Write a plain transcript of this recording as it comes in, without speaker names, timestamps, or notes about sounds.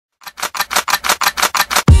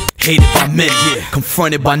Hated by many,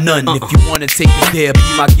 confronted by none. If you wanna take it there, be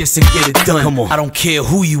my guest and get it done. Come on. I don't care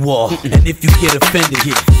who you are, and if you get offended,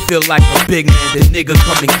 feel like a big man, the nigga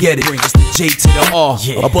come and get it. It's the J to the R,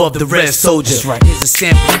 above the red soldier. Here's a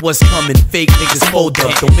sample of what's coming, fake niggas fold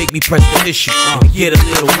up. Don't make me press the issue, get a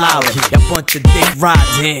little louder. That bunch of dick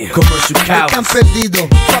riders, commercial cowards. Están perdidos,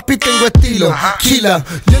 papi tengo estilo, killer.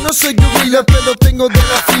 Yo no soy gorila, pero tengo de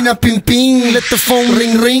la fina pin pin. Let the phone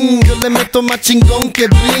ring ring, yo le meto más chingón que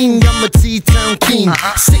bling. I'm a T-Town king,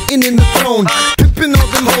 sitting in the throne, pimping all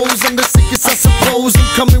them hoes. I'm the sickest I suppose. I'm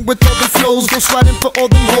coming with all the flows, go sliding for all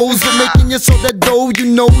them hoes. I'm making you so that dough, you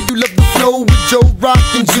know you love the flow. With Joe Rock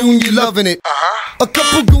and June, you loving it. A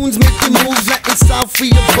couple goons making moves, Latin South,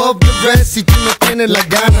 we above the rest. Si tú no tienes la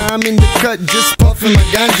gana, I'm in the cut, just puffing my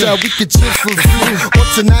ganja. We could chill for free, or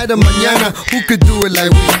tonight or mañana. Who could do it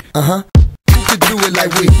like we? Do it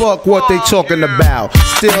like we fuck what they talking about.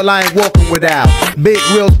 Still I ain't walking without big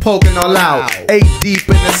wheels poking all out. 8 deep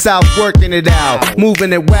in the south working it out,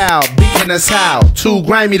 moving it wild, beating us how. Too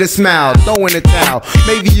grimy to smile, throwing the towel.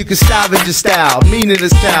 Maybe you can salvage your style, meaning the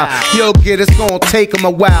style. You'll get it's gonna take them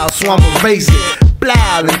a while, so I'ma erase it, blow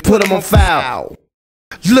and put them on foul.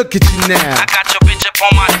 Look at you now. I got your bitch up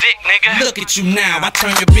on my dick, nigga. Look at you now. I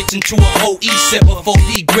turn your bitch into a OE sipper,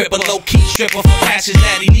 4D grip, a low-key stripper for passes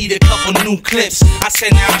that he need a couple new clips. I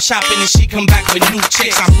said now I'm shopping and she come back with new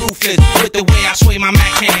chicks. I'm ruthless with the way I sway my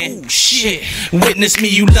Mac hand. Ooh, shit. Witness me,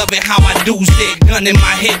 you love it how I do it. Gun in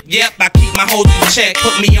my hip, yep, I keep my hoes in check.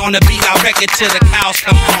 Put me on the beat, I wreck it till the cows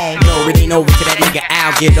come home. No, it ain't over till that nigga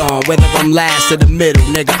I'll get on. Whether I'm last or the middle,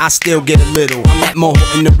 nigga, I still get a little. I'm that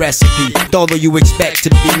moho in the recipe. Although you expect to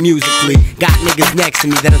be musically, got niggas next to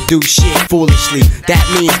me that'll do shit foolishly. That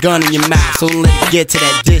means gun in your mouth, so don't let it get to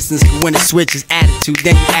that distance. Cause when it switches attitude,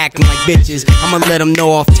 then you acting like bitches. I'ma let them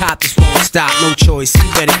know off top this won't stop, no choice. You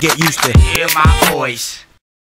better get used to hear my voice.